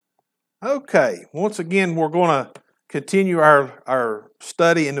Okay, once again, we're going to continue our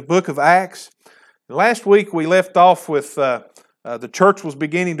study in the book of Acts. Last week we left off with the church was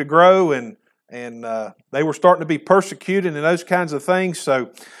beginning to grow and they were starting to be persecuted and those kinds of things.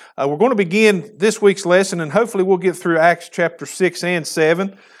 So we're going to begin this week's lesson, and hopefully we'll get through Acts chapter 6 and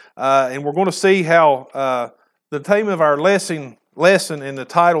 7. And we're going to see how the theme of our lesson and the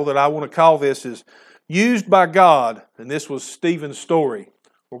title that I want to call this is Used by God. And this was Stephen's story.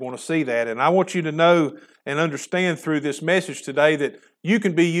 We're going to see that. And I want you to know and understand through this message today that you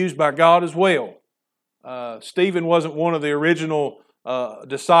can be used by God as well. Stephen wasn't one of the original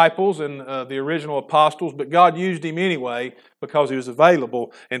disciples and the original apostles, but God used him anyway because he was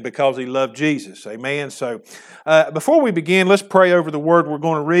available and because he loved Jesus. Amen. So before we begin, let's pray over the word we're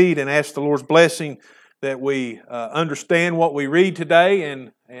going to read and ask the Lord's blessing that we understand what we read today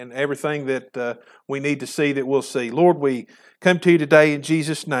and everything that we need to see that we'll see. Lord, we come to you today in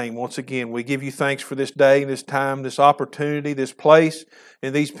Jesus' name. Once again, we give you thanks for this day, this time, this opportunity, this place,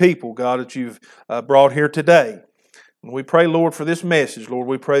 and these people, God, that you've brought here today. And we pray, Lord, for this message. Lord,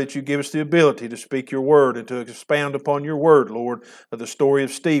 we pray that you give us the ability to speak your word and to expound upon your word, Lord, of the story of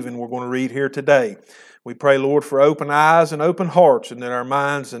Stephen we're going to read here today. We pray, Lord, for open eyes and open hearts, and that our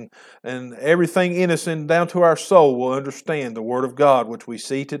minds and everything in us and down to our soul will understand the Word of God which we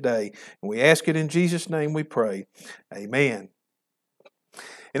see today. And we ask it in Jesus' name we pray. Amen.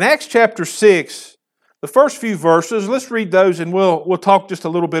 In Acts chapter 6, the first few verses, let's read those and we'll talk just a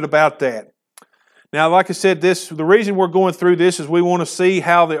little bit about that. Now, like I said, the reason we're going through this is we want to see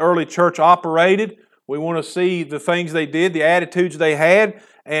how the early church operated. We want to see the things they did, the attitudes they had,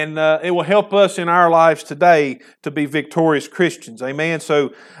 and it will help us in our lives today to be victorious Christians. Amen.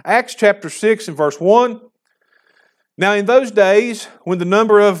 So, Acts chapter 6 and verse 1. Now in those days, when the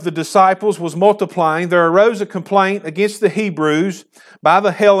number of the disciples was multiplying, there arose a complaint against the Hebrews by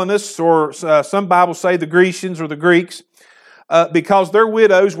the Hellenists, or some Bibles say the Grecians or the Greeks, because their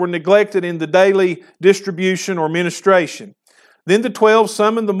widows were neglected in the daily distribution or ministration. Then the 12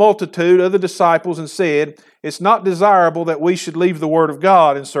 summoned the multitude of the disciples and said, "It's not desirable that we should leave the word of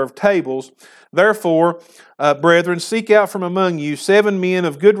God and serve tables. Therefore, brethren, seek out from among you 7 men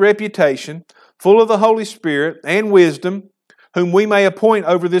of good reputation, full of the Holy Spirit and wisdom, whom we may appoint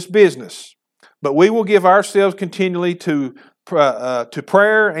over this business. But we will give ourselves continually to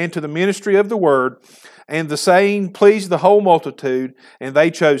prayer and to the ministry of the word." And the saying pleased the whole multitude, and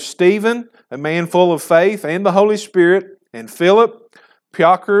they chose Stephen, a man full of faith and the Holy Spirit, and Philip,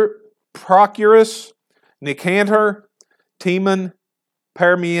 Prochorus, Nicanor, Timon,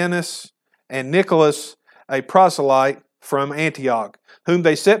 Parmenas, and Nicholas, a proselyte from Antioch, whom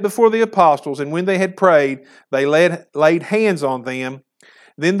they set before the apostles, and when they had prayed, they laid hands on them.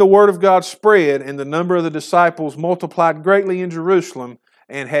 Then the word of God spread, and the number of the disciples multiplied greatly in Jerusalem,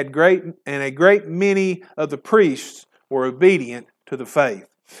 and a great many of the priests were obedient to the faith.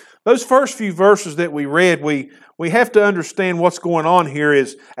 Those first few verses that we read, we have to understand what's going on here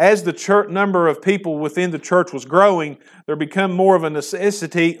is as the number of people within the church was growing, there became more of a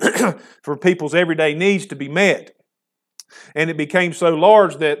necessity for people's everyday needs to be met. And it became so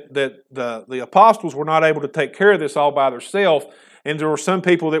large that the apostles were not able to take care of this all by themselves. And there were some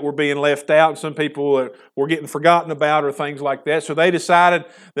people that were being left out, and some people that were getting forgotten about or things like that. So they decided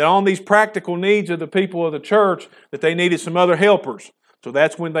that on these practical needs of the people of the church, that they needed some other helpers. So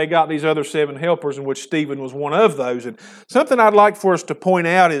that's when they got these other 7 helpers, in which Stephen was one of those. And something I'd like for us to point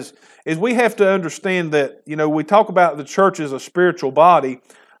out is we have to understand that, we talk about the church as a spiritual body.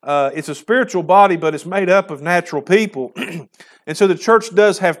 It's a spiritual body, but it's made up of natural people. And so the church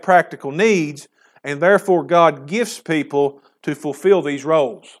does have practical needs, and therefore God gifts people to fulfill these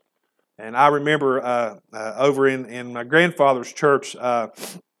roles. And I remember over in my grandfather's church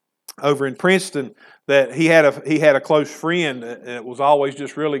over in Princeton that he had a close friend that was always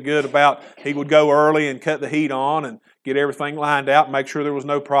just really good about, he would go early and cut the heat on and get everything lined out and make sure there was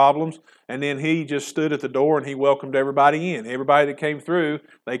no problems. And then he just stood at the door and he welcomed everybody in. Everybody that came through,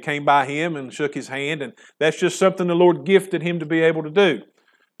 they came by him and shook his hand. And that's just something the Lord gifted him to be able to do.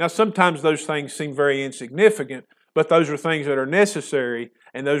 Now sometimes those things seem very insignificant, but those are things that are necessary,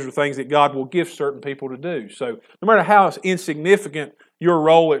 and those are things that God will gift certain people to do. So no matter how insignificant your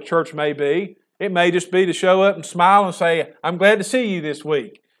role at church may be, it may just be to show up and smile and say, "I'm glad to see you this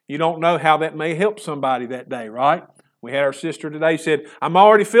week." You don't know how that may help somebody that day, right? We had our sister today said, "I'm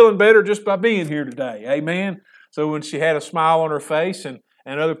already feeling better just by being here today." Amen. So when she had a smile on her face and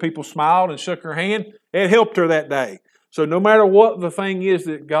other people smiled and shook her hand, it helped her that day. So no matter what the thing is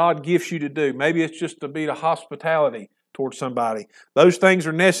that God gifts you to do, maybe it's just to be the hospitality towards somebody. Those things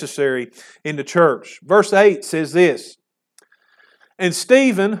are necessary in the church. Verse 8 says this, And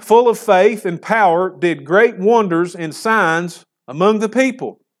Stephen, full of faith and power, did great wonders and signs among the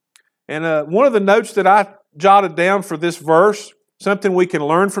people. And one of the notes that I jotted down for this verse, something we can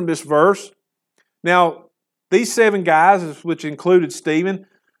learn from this verse. Now, these 7 guys, which included Stephen,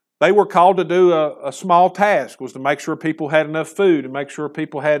 they were called to do a small task, was to make sure people had enough food and make sure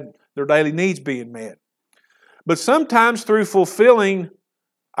people had their daily needs being met. But sometimes through fulfilling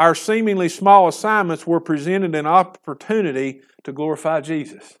our seemingly small assignments, we're presented an opportunity to glorify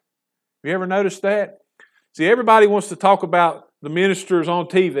Jesus. Have you ever noticed that? See, everybody wants to talk about the ministers on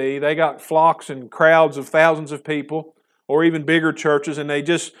TV. They got flocks and crowds of thousands of people, or even bigger churches, and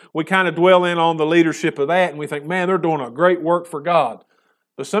we kind of dwell in on the leadership of that, and we think, man, they're doing a great work for God.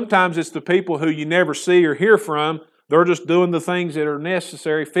 But sometimes it's the people who you never see or hear from. They're just doing the things that are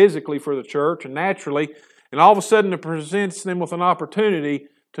necessary physically for the church and naturally, and all of a sudden it presents them with an opportunity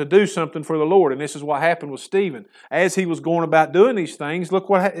to do something for the Lord. And this is what happened with Stephen. As he was going about doing these things, look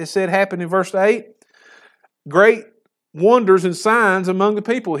what it said happened in verse 8. Great wonders and signs among the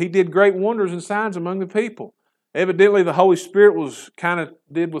people. He did great wonders and signs among the people. Evidently, the Holy Spirit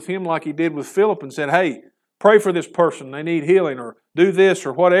did with him like he did with Philip and said, hey, pray for this person. They need healing, or do this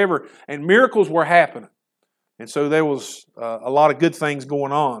or whatever. And miracles were happening. And so there was a lot of good things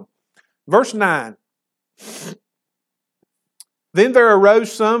going on. Verse 9. Then there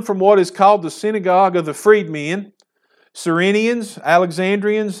arose some from what is called the synagogue of the freedmen, Cyrenians,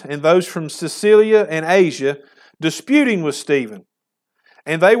 Alexandrians, and those from Cilicia and Asia, disputing with Stephen.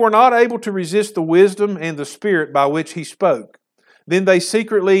 And they were not able to resist the wisdom and the spirit by which he spoke. Then they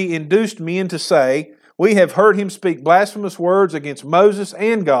secretly induced men to say, we have heard him speak blasphemous words against Moses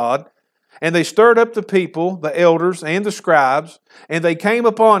and God. And they stirred up the people, the elders, and the scribes, and they came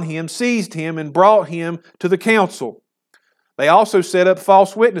upon him, seized him, and brought him to the council. They also set up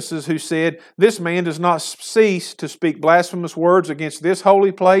false witnesses who said, this man does not cease to speak blasphemous words against this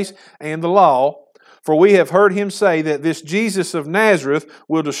holy place and the law. For we have heard him say that this Jesus of Nazareth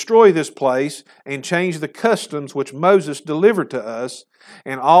will destroy this place and change the customs which Moses delivered to us.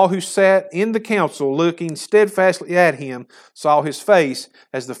 And all who sat in the council, looking steadfastly at him, saw his face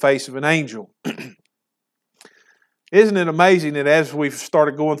as the face of an angel. Isn't it amazing that as we've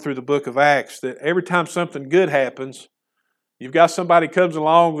started going through the book of Acts, that every time something good happens, you've got somebody comes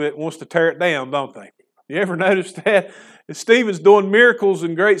along that wants to tear it down, don't they? You ever notice that? Stephen's doing miracles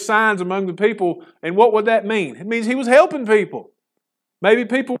and great signs among the people, and what would that mean? It means he was helping people. Maybe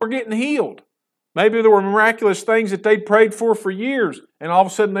people were getting healed. Maybe there were miraculous things that they'd prayed for years, and all of a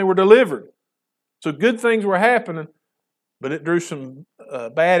sudden they were delivered. So good things were happening, but it drew some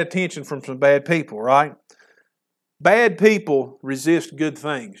bad attention from some bad people, right? Bad people resist good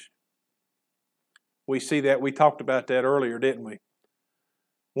things. We see that. We talked about that earlier, didn't we?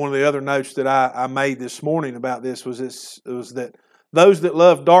 One of the other notes that I made this morning about this was that those that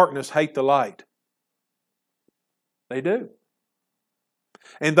love darkness hate the light. They do.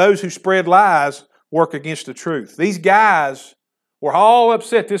 And those who spread lies work against the truth. These guys were all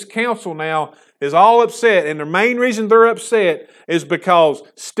upset. This council now is all upset. And the main reason they're upset is because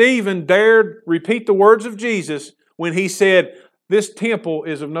Stephen dared repeat the words of Jesus when he said, this temple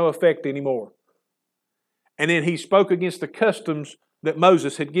is of no effect anymore. And then he spoke against the customs that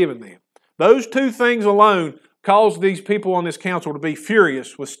Moses had given them. Those two things alone caused these people on this council to be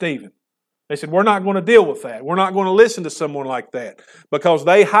furious with Stephen. They said, we're not going to deal with that. We're not going to listen to someone like that, because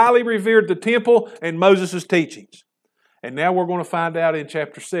they highly revered the temple and Moses' teachings. And now we're going to find out in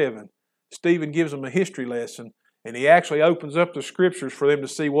chapter 7, Stephen gives them a history lesson, and he actually opens up the scriptures for them to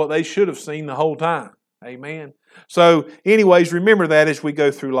see what they should have seen the whole time. Amen. So anyways, remember that as we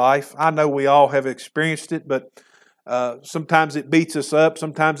go through life. I know we all have experienced it, but sometimes it beats us up,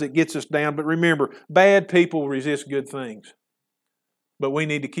 sometimes it gets us down. But remember, bad people resist good things. But we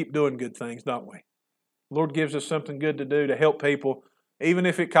need to keep doing good things, don't we? The Lord gives us something good to do to help people, even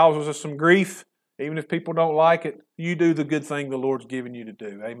if it causes us some grief, even if people don't like it. You do the good thing the Lord's given you to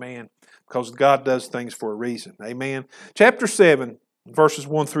do. Amen. Because God does things for a reason. Amen. Chapter 7, verses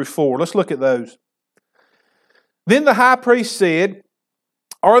 1 through 4. Let's look at those. Then the high priest said,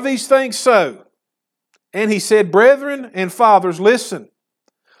 are these things so? And he said, brethren and fathers, listen.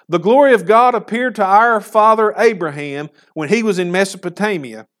 The glory of God appeared to our father Abraham when he was in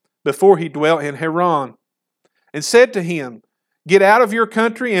Mesopotamia, before he dwelt in Haran, and said to him, get out of your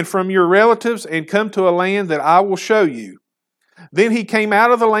country and from your relatives and come to a land that I will show you. Then he came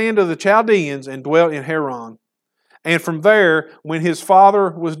out of the land of the Chaldeans and dwelt in Haran. And from there, when his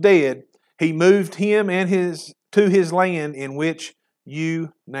father was dead, he moved him and to his land in which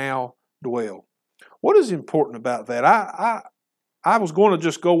you now dwell. What is important about that? I was going to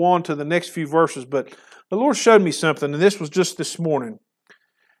just go on to the next few verses, but the Lord showed me something, and this was just this morning.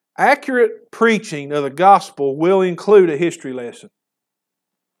 Accurate preaching of the gospel will include a history lesson.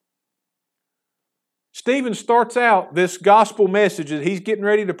 Stephen starts out this gospel message that he's getting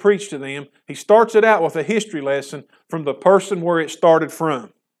ready to preach to them. He starts it out with a history lesson from the person where it started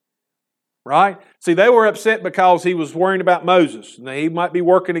from. Right? See, they were upset because he was worrying about Moses. Now, he might be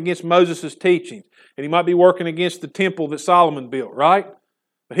working against Moses' teachings, and he might be working against the temple that Solomon built, right?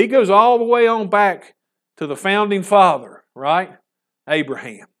 But he goes all the way on back to the founding father, right?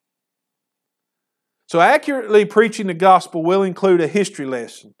 Abraham. So accurately preaching the gospel will include a history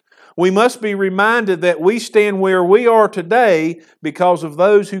lesson. We must be reminded that we stand where we are today because of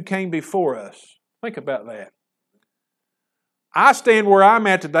those who came before us. Think about that. I stand where I'm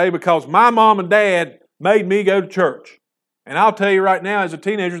at today because my mom and dad made me go to church. And I'll tell you right now, as a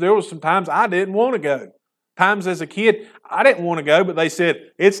teenager, there was some times I didn't want to go. Times as a kid, I didn't want to go, but they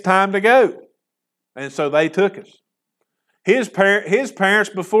said, it's time to go. And so they took us. His parents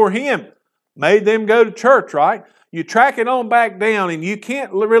before him made them go to church, right? You track it on back down, and you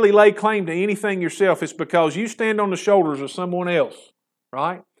can't really lay claim to anything yourself. It's because you stand on the shoulders of someone else,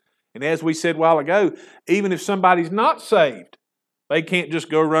 right? And as we said a while ago, even if somebody's not saved, they can't just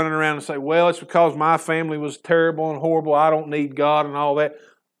go running around and say, well, it's because my family was terrible and horrible, I don't need God and all that.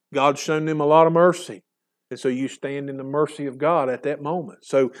 God's shown them a lot of mercy. And so you stand in the mercy of God at that moment.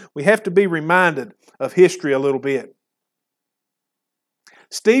 So we have to be reminded of history a little bit.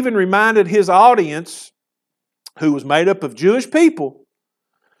 Stephen reminded his audience, who was made up of Jewish people,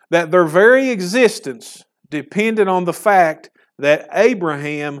 that their very existence depended on the fact that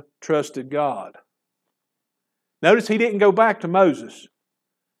Abraham trusted God. Notice he didn't go back to Moses.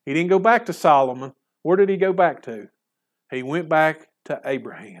 He didn't go back to Solomon. Where did he go back to? He went back to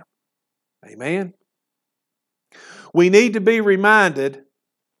Abraham. Amen? We need to be reminded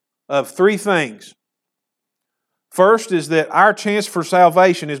of three things. First is that our chance for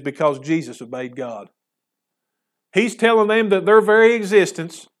salvation is because Jesus obeyed God. He's telling them that their very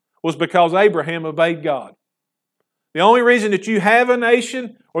existence was because Abraham obeyed God. The only reason that you have a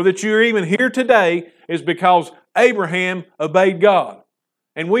nation or that you're even here today is because Abraham obeyed God.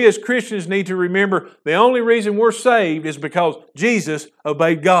 And we as Christians need to remember the only reason we're saved is because Jesus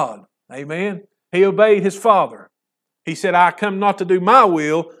obeyed God. Amen? He obeyed His Father. He said, I come not to do my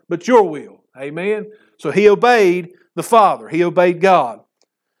will, but your will. Amen? So He obeyed the Father. He obeyed God.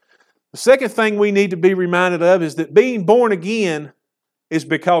 The second thing we need to be reminded of is that being born again is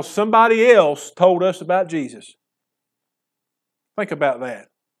because somebody else told us about Jesus. Think about that.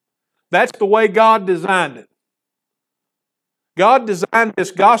 That's the way God designed it. God designed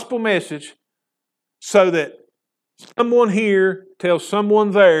this gospel message so that someone here tells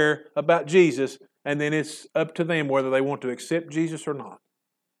someone there about Jesus, and then it's up to them whether they want to accept Jesus or not.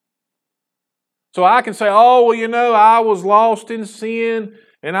 So I can say, oh, well, you know, I was lost in sin,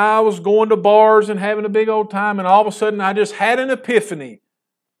 and I was going to bars and having a big old time, and all of a sudden I just had an epiphany.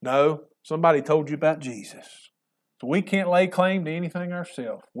 No, somebody told you about Jesus. So we can't lay claim to anything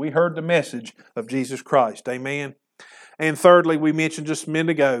ourselves. We heard the message of Jesus Christ. Amen. And thirdly, we mentioned just a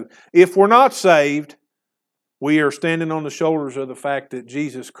minute ago, if we're not saved, we are standing on the shoulders of the fact that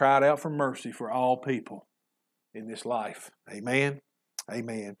Jesus cried out for mercy for all people in this life. Amen.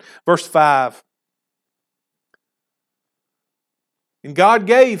 Amen. Verse 5. And God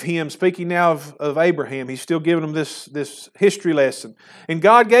gave him, speaking now of Abraham, he's still giving him this history lesson. And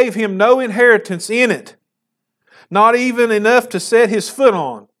God gave him no inheritance in it, not even enough to set his foot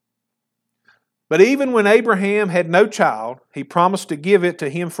on. But even when Abraham had no child, he promised to give it to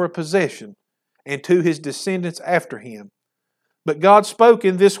him for a possession and to his descendants after him. But God spoke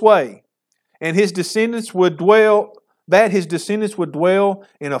in this way, and his descendants would dwell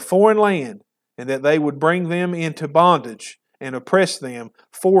in a foreign land, and that they would bring them into bondage and oppress them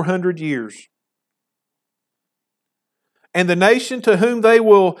 400 years. And the nation to whom they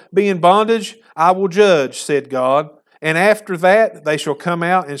will be in bondage, I will judge, said God. And after that they shall come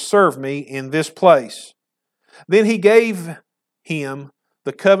out and serve me in this place. Then he gave him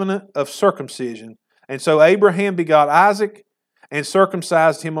the covenant of circumcision. And so Abraham begot Isaac and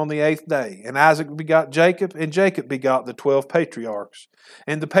circumcised him on the 8th day. And Isaac begot Jacob, and Jacob begot the 12 patriarchs.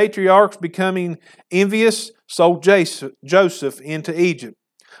 And the patriarchs, becoming envious, sold Joseph into Egypt.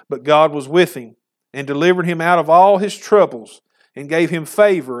 But God was with him and delivered him out of all his troubles and gave him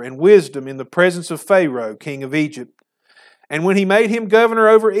favor and wisdom in the presence of Pharaoh, king of Egypt. And when he made him governor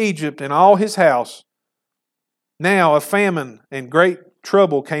over Egypt and all his house, now a famine and great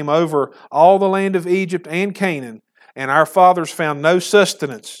trouble came over all the land of Egypt and Canaan, and our fathers found no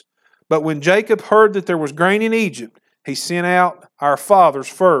sustenance. But when Jacob heard that there was grain in Egypt, He sent out our fathers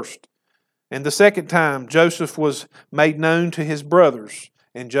first. And the second time, Joseph was made known to his brothers,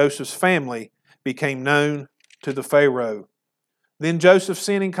 and Joseph's family became known to the Pharaoh. Then Joseph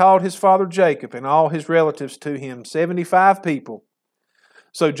sent and called his father Jacob and all his relatives to him, 75 people.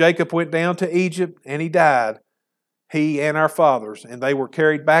 So Jacob went down to Egypt, and he died, he and our fathers, and they were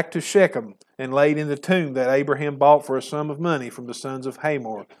carried back to Shechem and laid in the tomb that Abraham bought for a sum of money from the sons of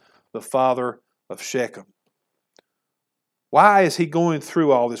Hamor, the father of Shechem. Why is he going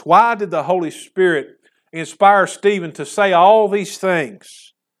through all this? Why did the Holy Spirit inspire Stephen to say all these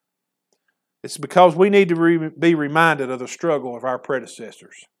things? It's because we need to be reminded of the struggle of our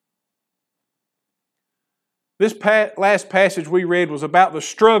predecessors. This last passage we read was about the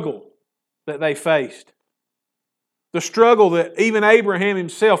struggle that they faced. The struggle that even Abraham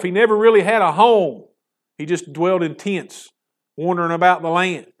himself, he never really had a home. He just dwelled in tents, wandering about the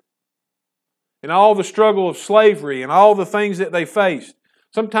land. And all the struggle of slavery and all the things that they faced.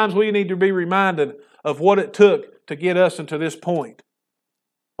 Sometimes we need to be reminded of what it took to get us into this point.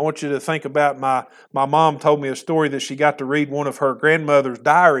 I want you to think about my mom told me a story that she got to read one of her grandmother's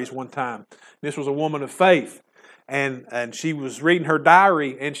diaries one time. This was a woman of faith. And she was reading her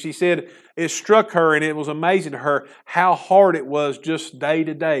diary, and she said it struck her, and it was amazing to her how hard it was just day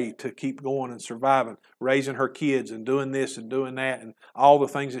to day to keep going and surviving, raising her kids and doing this and doing that and all the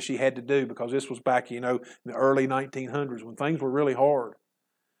things that she had to do, because this was back, in the early 1900s when things were really hard.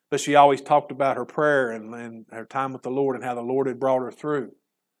 But she always talked about her prayer and her time with the Lord and how the Lord had brought her through.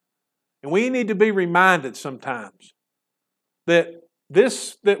 And we need to be reminded sometimes that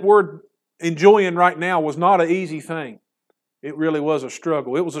this that we're enjoying right now was not an easy thing. It really was a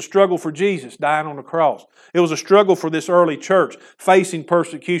struggle. It was a struggle for Jesus dying on the cross. It was a struggle for this early church facing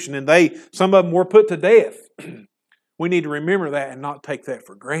persecution, and some of them were put to death. We need to remember that and not take that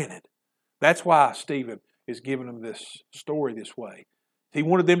for granted. That's why Stephen is giving them this story this way. He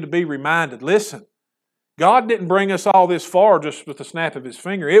wanted them to be reminded, listen, God didn't bring us all this far just with the snap of His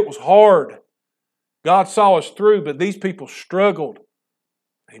finger. It was hard. God saw us through, but these people struggled.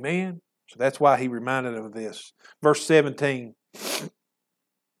 Amen? So that's why he reminded them of this. Verse 17.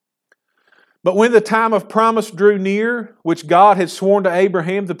 But when the time of promise drew near, which God had sworn to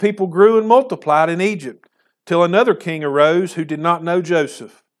Abraham, the people grew and multiplied in Egypt, till another king arose who did not know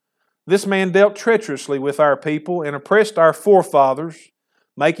Joseph. This man dealt treacherously with our people and oppressed our forefathers,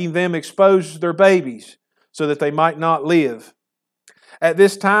 making them expose their babies, so that they might not live. At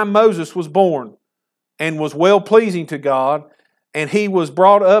this time Moses was born, and was well-pleasing to God, and he was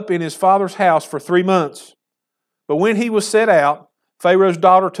brought up in his father's house for 3 months. But when he was set out, Pharaoh's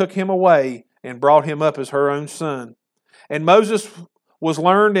daughter took him away and brought him up as her own son. And Moses was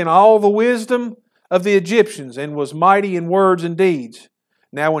learned in all the wisdom of the Egyptians and was mighty in words and deeds.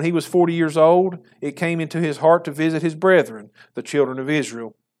 Now when he was 40 years old, it came into his heart to visit his brethren, the children of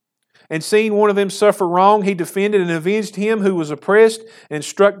Israel. And seeing one of them suffer wrong, he defended and avenged him who was oppressed and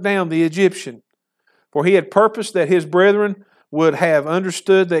struck down the Egyptian. For he had purposed that his brethren would have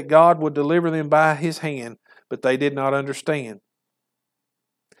understood that God would deliver them by his hand, but they did not understand.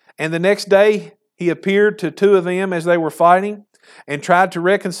 And the next day he appeared to 2 of them as they were fighting, and tried to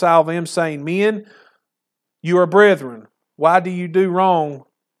reconcile them, saying, Men, you are brethren. Why do you wrong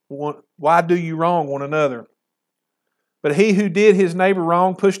one another? But he who did his neighbor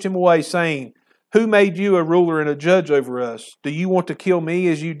wrong pushed him away, saying, Who made you a ruler and a judge over us? Do you want to kill me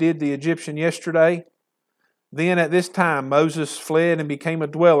as you did the Egyptian yesterday? Then at this time Moses fled and became a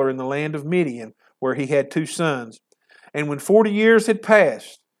dweller in the land of Midian, where he had 2 sons. And when 40 years had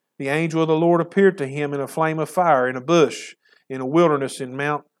passed, the angel of the Lord appeared to him in a flame of fire in a bush in a wilderness in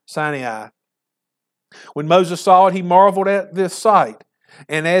Mount Sinai. When Moses saw it, he marveled at this sight.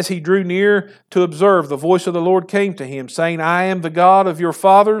 And as he drew near to observe, the voice of the Lord came to him, saying, I am the God of your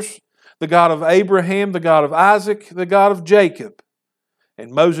fathers, the God of Abraham, the God of Isaac, the God of Jacob.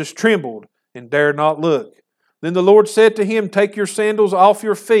 And Moses trembled and dared not look. Then the Lord said to him, Take your sandals off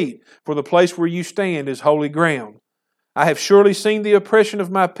your feet, for the place where you stand is holy ground. I have surely seen the oppression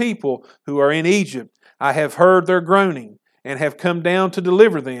of my people who are in Egypt. I have heard their groaning, and have come down to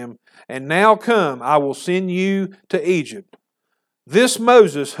deliver them. And now come, I will send you to Egypt. This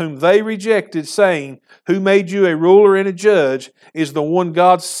Moses, whom they rejected, saying, Who made you a ruler and a judge, is the one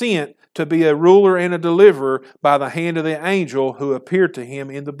God sent to be a ruler and a deliverer by the hand of the angel who appeared to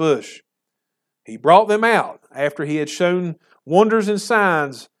him in the bush. He brought them out after he had shown wonders and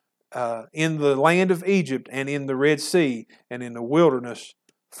signs in the land of Egypt and in the Red Sea and in the wilderness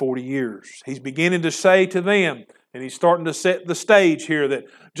 40 years. He's beginning to say to them, and he's starting to set the stage here, that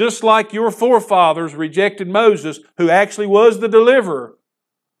just like your forefathers rejected Moses, who actually was the deliverer,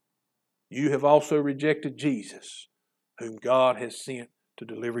 you have also rejected Jesus, whom God has sent to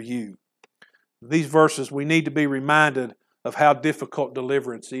deliver you. These verses, we need to be reminded of how difficult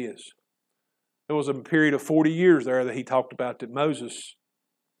deliverance is. There was a period of 40 years there that he talked about that Moses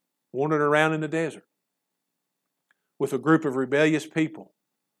wandered around in the desert with a group of rebellious people.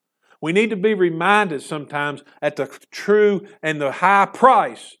 We need to be reminded sometimes at the true and the high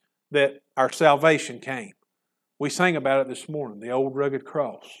price that our salvation came. We sang about it this morning, the old rugged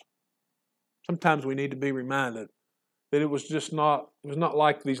cross. Sometimes we need to be reminded that it was not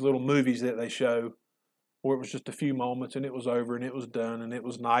like these little movies that they show where it was just a few moments and it was over and it was done and it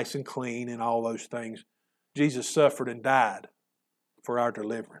was nice and clean and all those things. Jesus suffered and died for our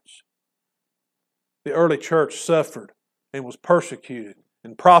deliverance. The early church suffered and was persecuted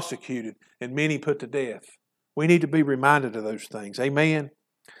and prosecuted and many put to death. We need to be reminded of those things. Amen.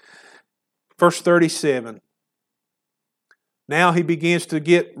 Verse 37. Now he begins to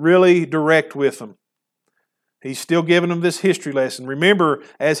get really direct with them. He's still giving them this history lesson. Remember,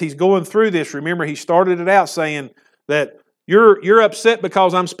 as he's going through this, remember he started it out saying that you're upset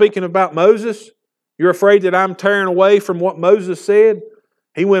because I'm speaking about Moses. You're afraid that I'm tearing away from what Moses said.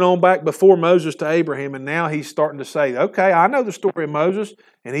 He went on back before Moses to Abraham, and now he's starting to say, okay, I know the story of Moses,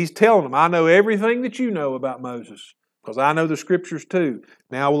 and he's telling them, I know everything that you know about Moses, because I know the Scriptures too.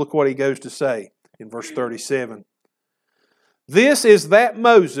 Now look what he goes to say in verse 37. This is that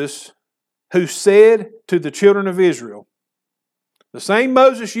Moses who said to the children of Israel, the same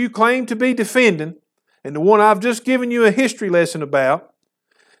Moses you claim to be defending, and the one I've just given you a history lesson about,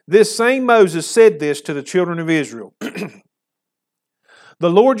 this same Moses said this to the children of Israel. The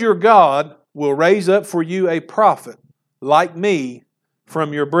Lord your God will raise up for you a prophet like me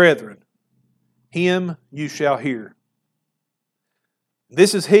from your brethren. Him you shall hear.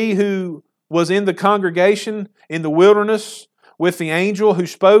 This is he who was in the congregation in the wilderness with the angel who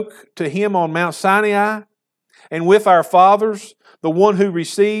spoke to him on Mount Sinai, and with our fathers, the one who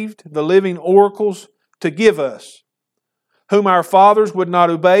received the living oracles to give us, whom our fathers would not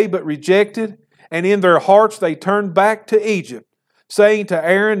obey but rejected, and in their hearts they turned back to Egypt, saying to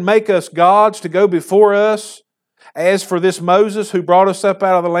Aaron, make us gods to go before us. As for this Moses who brought us up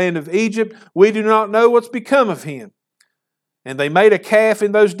out of the land of Egypt, we do not know what's become of him. And they made a calf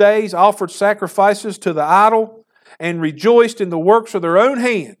in those days, offered sacrifices to the idol, and rejoiced in the works of their own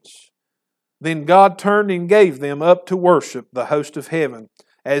hands. Then God turned and gave them up to worship the host of heaven,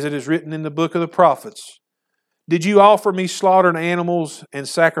 as it is written in the book of the prophets. Did you offer me slaughtered animals and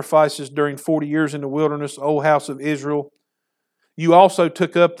sacrifices during 40 years in the wilderness, O house of Israel? You also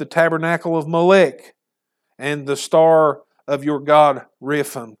took up the tabernacle of Molech and the star of your god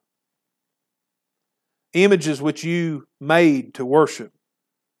Rephan, images which you made to worship,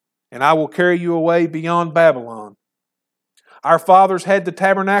 and I will carry you away beyond Babylon. Our fathers had the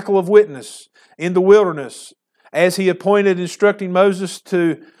tabernacle of witness in the wilderness, as he appointed, instructing Moses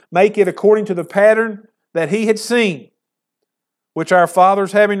to make it according to the pattern that he had seen, which our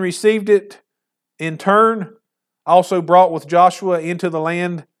fathers, having received it in turn, also brought with Joshua into the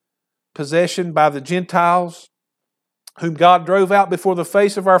land possession by the Gentiles, whom God drove out before the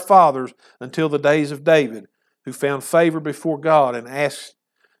face of our fathers until the days of David, who found favor before God and asked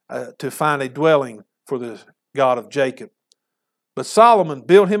to find a dwelling for the God of Jacob. But Solomon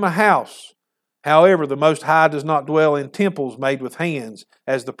built him a house. However, the Most High does not dwell in temples made with hands,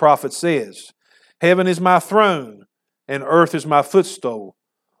 as the prophet says. Heaven is my throne, and earth is my footstool.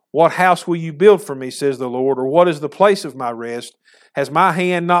 What house will you build for me, says the Lord, or what is the place of my rest? Has my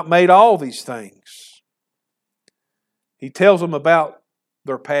hand not made all these things? He tells them about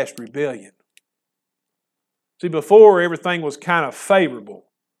their past rebellion. See, before everything was kind of favorable.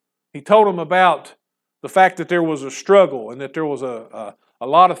 He told them about the fact that there was a struggle and that there was a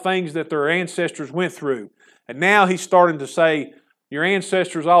lot of things that their ancestors went through. And now he's starting to say, your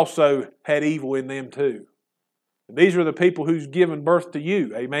ancestors also had evil in them too. And these are the people who's given birth to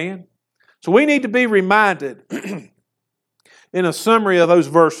you. Amen? So we need to be reminded in a summary of those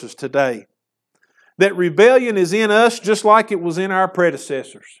verses today that rebellion is in us just like it was in our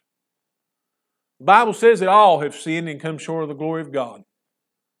predecessors. The Bible says that all have sinned and come short of the glory of God.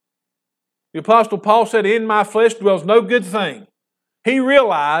 The Apostle Paul said, in my flesh dwells no good thing. He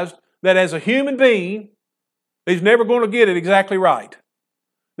realized that as a human being, he's never going to get it exactly right.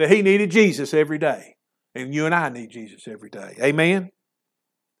 That he needed Jesus every day. And you and I need Jesus every day. Amen?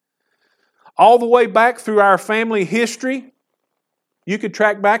 All the way back through our family history, you could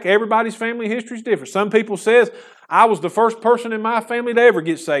track back, everybody's family history is different. Some people says, I was the first person in my family to ever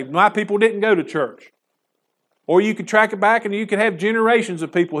get saved. My people didn't go to church. Or you could track it back and you could have generations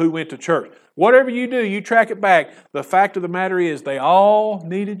of people who went to church. Whatever you do, you track it back. The fact of the matter is they all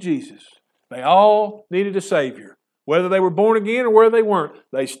needed Jesus. They all needed a Savior. Whether they were born again or whether they weren't,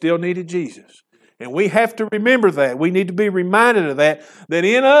 they still needed Jesus. And we have to remember that. We need to be reminded of that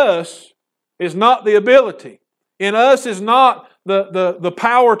in us is not the ability. In us is not the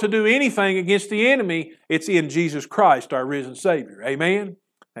power to do anything against the enemy. It's in Jesus Christ, our risen Savior. Amen?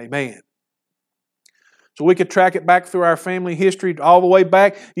 Amen. So we could track it back through our family history all the way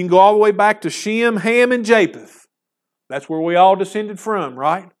back. You can go all the way back to Shem, Ham, and Japheth. That's where we all descended from,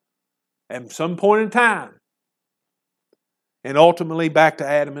 right? At some point in time. And ultimately back to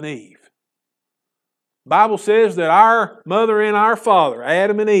Adam and Eve. The Bible says that our mother and our father,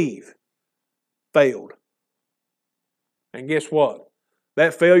 Adam and Eve, failed. And guess what?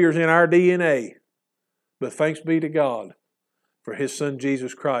 That failure's in our DNA. But thanks be to God for His Son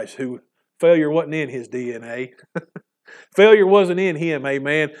Jesus Christ, who failure wasn't in His DNA. Failure wasn't in Him,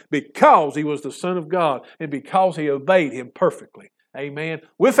 amen, because He was the Son of God and because He obeyed Him perfectly, amen,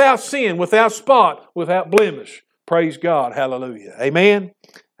 without sin, without spot, without blemish. Praise God, hallelujah, amen,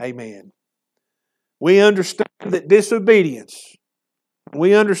 amen. We understand that disobedience,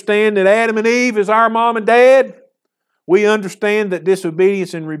 we understand that Adam and Eve is our mom and dad. We understand that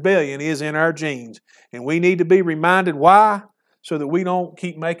disobedience and rebellion is in our genes. And we need to be reminded why, so that we don't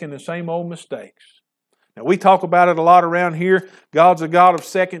keep making the same old mistakes. Now, we talk about it a lot around here. God's a God of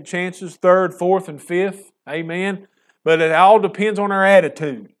second chances, third, fourth, and fifth. Amen. But it all depends on our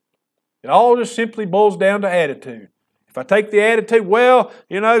attitude. It all just simply boils down to attitude. If I take the attitude, well,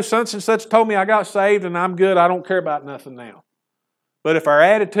 such and such told me I got saved and I'm good, I don't care about nothing now. But if our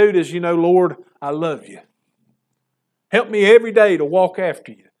attitude is, Lord, I love you. Help me every day to walk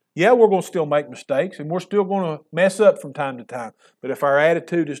after you. Yeah, we're going to still make mistakes and we're still going to mess up from time to time. But if our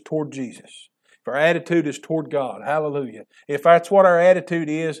attitude is toward Jesus, if our attitude is toward God, hallelujah. If that's what our attitude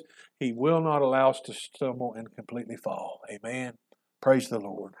is, He will not allow us to stumble and completely fall. Amen. Praise the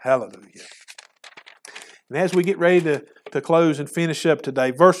Lord. Hallelujah. And as we get ready to close and finish up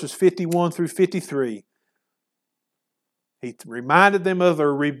today, verses 51 through 53, He reminded them of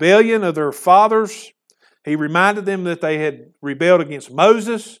their rebellion of their fathers. He reminded them that they had rebelled against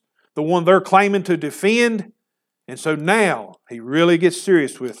Moses, the one they're claiming to defend. And so now He really gets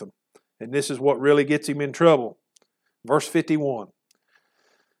serious with them. And this is what really gets Him in trouble. Verse 51.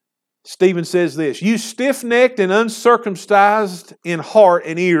 Stephen says this, "You stiff-necked and uncircumcised in heart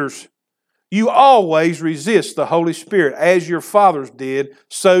and ears, you always resist the Holy Spirit, as your fathers did,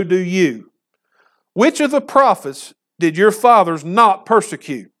 so do you. Which of the prophets did your fathers not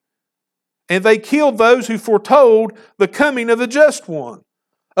persecute? And they killed those who foretold the coming of the Just One,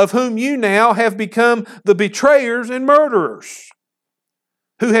 of whom you now have become the betrayers and murderers,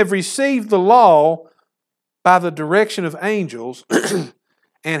 who have received the law by the direction of angels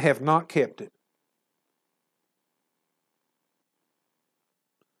and have not kept it."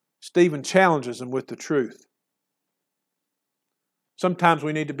 Stephen challenges them with the truth. Sometimes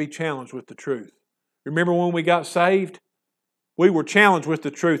we need to be challenged with the truth. Remember when we got saved? We were challenged with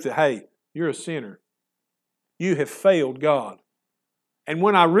the truth that, hey, you're a sinner. You have failed God. And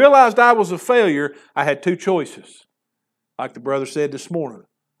when I realized I was a failure, I had two choices. Like the brother said this morning.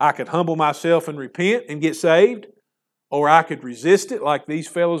 I could humble myself and repent and get saved, or I could resist it like these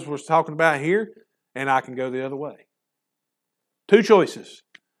fellows were talking about here, and I can go the other way. Two choices.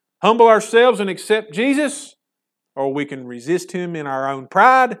 Humble ourselves and accept Jesus, or we can resist Him in our own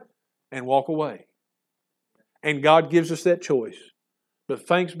pride and walk away. And God gives us that choice. But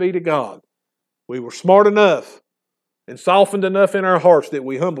thanks be to God, we were smart enough and softened enough in our hearts that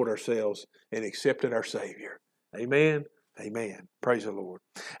we humbled ourselves and accepted our Savior. Amen. Amen. Praise the Lord.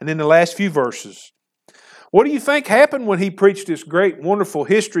 And then the last few verses. What do you think happened when He preached this great, wonderful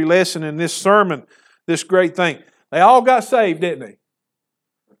history lesson in this sermon, this great thing? They all got saved, didn't they?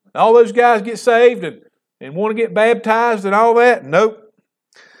 All those guys get saved and want to get baptized and all that? Nope.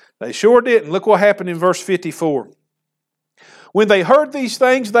 They sure didn't. Look what happened in verse 54. When they heard these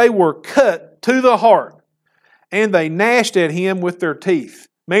things, they were cut to the heart, and they gnashed at Him with their teeth.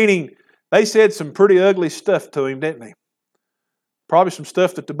 Meaning, they said some pretty ugly stuff to Him, didn't they? Probably some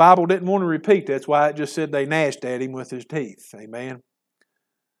stuff that the Bible didn't want to repeat. That's why it just said they gnashed at Him with His teeth. Amen.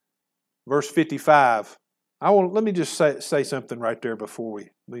 Verse 55. Let me just say something right there before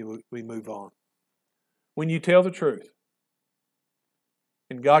we move on. When you tell the truth,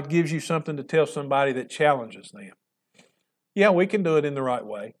 and God gives you something to tell somebody that challenges them, yeah, we can do it in the right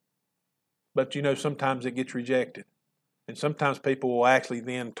way. But sometimes it gets rejected. And sometimes people will actually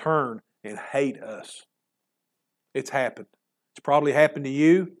then turn and hate us. It's happened. It's probably happened to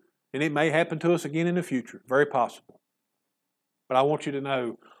you, and it may happen to us again in the future. Very possible. But I want you to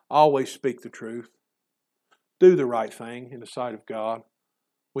know, always speak the truth. Do the right thing in the sight of God.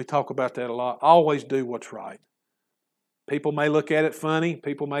 We talk about that a lot. Always do what's right. People may look at it funny.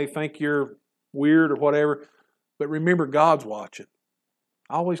 People may think you're weird or whatever. But remember, God's watching.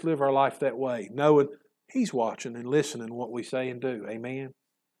 Always live our life that way, knowing He's watching and listening to what we say and do. Amen.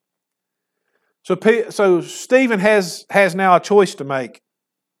 So Stephen has now a choice to make.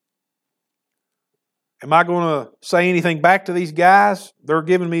 Am I going to say anything back to these guys? They're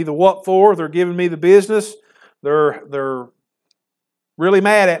giving me the what for. They're giving me the business. They're really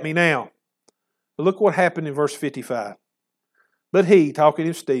mad at me now. But look what happened in verse 55. But he, talking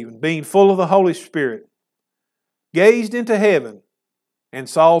to Stephen, being full of the Holy Spirit, gazed into heaven and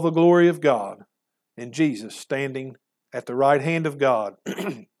saw the glory of God and Jesus standing at the right hand of God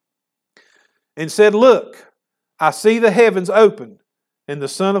and said, Look, I see the heavens opened and the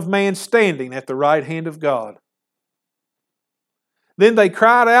Son of Man standing at the right hand of God. Then they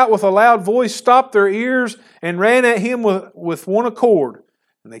cried out with a loud voice, stopped their ears, and ran at him with one accord.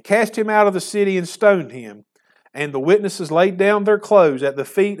 And they cast him out of the city and stoned him. And the witnesses laid down their clothes at the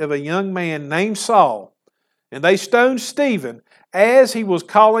feet of a young man named Saul. And they stoned Stephen as he was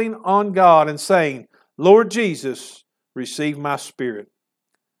calling on God and saying, Lord Jesus, receive my spirit.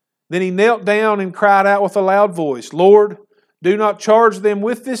 Then he knelt down and cried out with a loud voice, Lord, do not charge them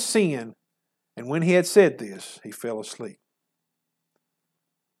with this sin. And when he had said this, he fell asleep.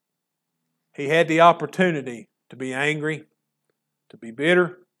 He had the opportunity to be angry, to be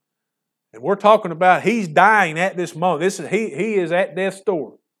bitter. And we're talking about he's dying at this moment. He is at death's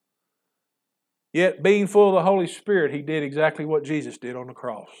door. Yet being full of the Holy Spirit, he did exactly what Jesus did on the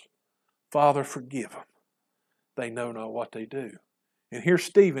cross. Father, forgive them. They know not what they do. And here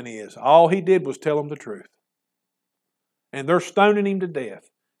Stephen is. All he did was tell them the truth. And they're stoning him to death.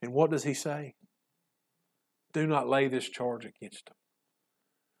 And what does he say? Do not lay this charge against him.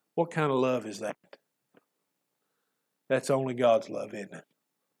 What kind of love is that? That's only God's love, isn't it?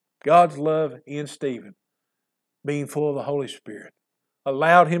 God's love in Stephen, being full of the Holy Spirit,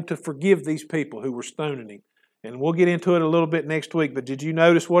 allowed him to forgive these people who were stoning him. And we'll get into it a little bit next week, but did you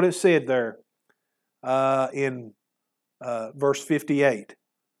notice what it said there in verse 58?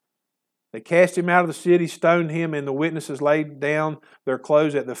 They cast him out of the city, stoned him, and the witnesses laid down their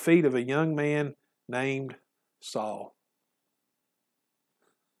clothes at the feet of a young man named Saul.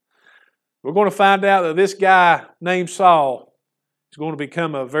 We're going to find out that this guy named Saul is going to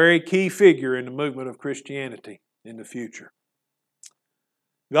become a very key figure in the movement of Christianity in the future.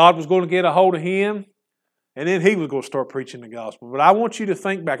 God was going to get a hold of him, and then he was going to start preaching the gospel. But I want you to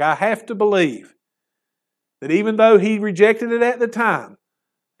think back. I have to believe that even though he rejected it at the time,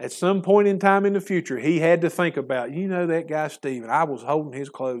 at some point in time in the future, he had to think about, you know that guy Stephen, I was holding his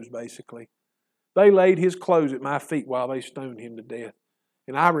clothes basically. They laid his clothes at my feet while they stoned him to death.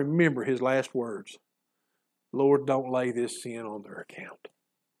 And I remember his last words, Lord, don't lay this sin on their account.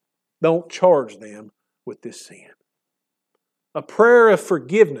 Don't charge them with this sin. A prayer of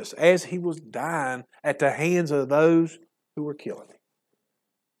forgiveness as he was dying at the hands of those who were killing him.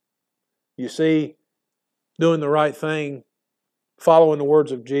 You see, doing the right thing, following the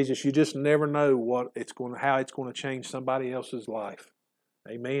words of Jesus, you just never know how it's going to change somebody else's life.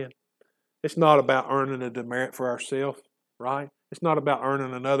 Amen. It's not about earning a demerit for ourselves, right? It's not about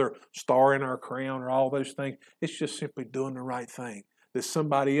earning another star in our crown or all those things. It's just simply doing the right thing, that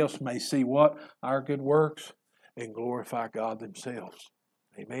somebody else may see what? Our good works and glorify God themselves.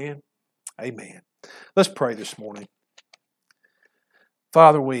 Amen. Amen. Let's pray this morning.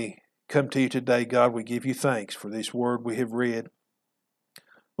 Father, we come to you today, God. We give you thanks for this word we have read.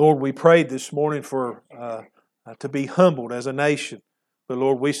 Lord, we prayed this morning for to be humbled as a nation. But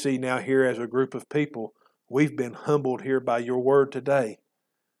Lord, we see now here as a group of people, we've been humbled here by your word today.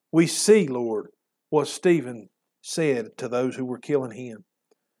 We see, Lord, what Stephen said to those who were killing him.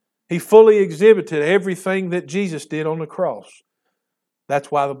 He fully exhibited everything that Jesus did on the cross.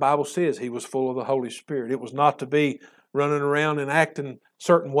 That's why the Bible says he was full of the Holy Spirit. It was not to be running around and acting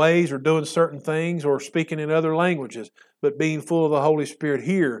certain ways or doing certain things or speaking in other languages, but being full of the Holy Spirit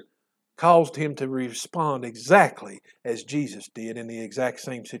here caused him to respond exactly as Jesus did in the exact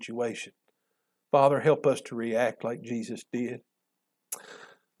same situation. Father, help us to react like Jesus did.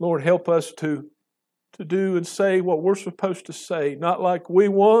 Lord, help us to do and say what we're supposed to say, not like we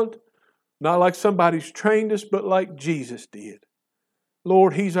want, not like somebody's trained us, but like Jesus did.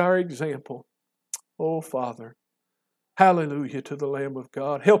 Lord, He's our example. Oh, Father, hallelujah to the Lamb of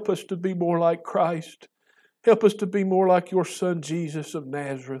God. Help us to be more like Christ. Help us to be more like your Son, Jesus of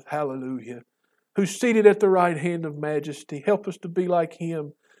Nazareth, hallelujah, who's seated at the right hand of majesty. Help us to be like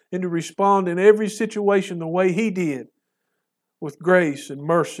Him and to respond in every situation the way He did, with grace and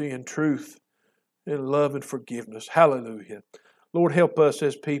mercy and truth and love and forgiveness. Hallelujah. Lord, help us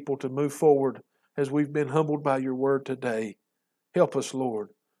as people to move forward as we've been humbled by your word today. Help us, Lord,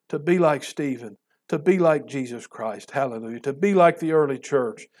 to be like Stephen, to be like Jesus Christ, hallelujah, to be like the early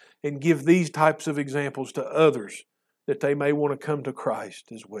church and give these types of examples to others that they may want to come to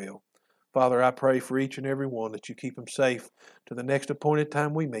Christ as well. Father, I pray for each and every one that you keep them safe to the next appointed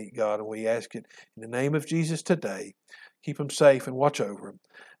time we meet, God, and we ask it in the name of Jesus today. Keep them safe and watch over them.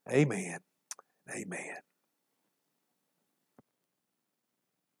 Amen. Amen.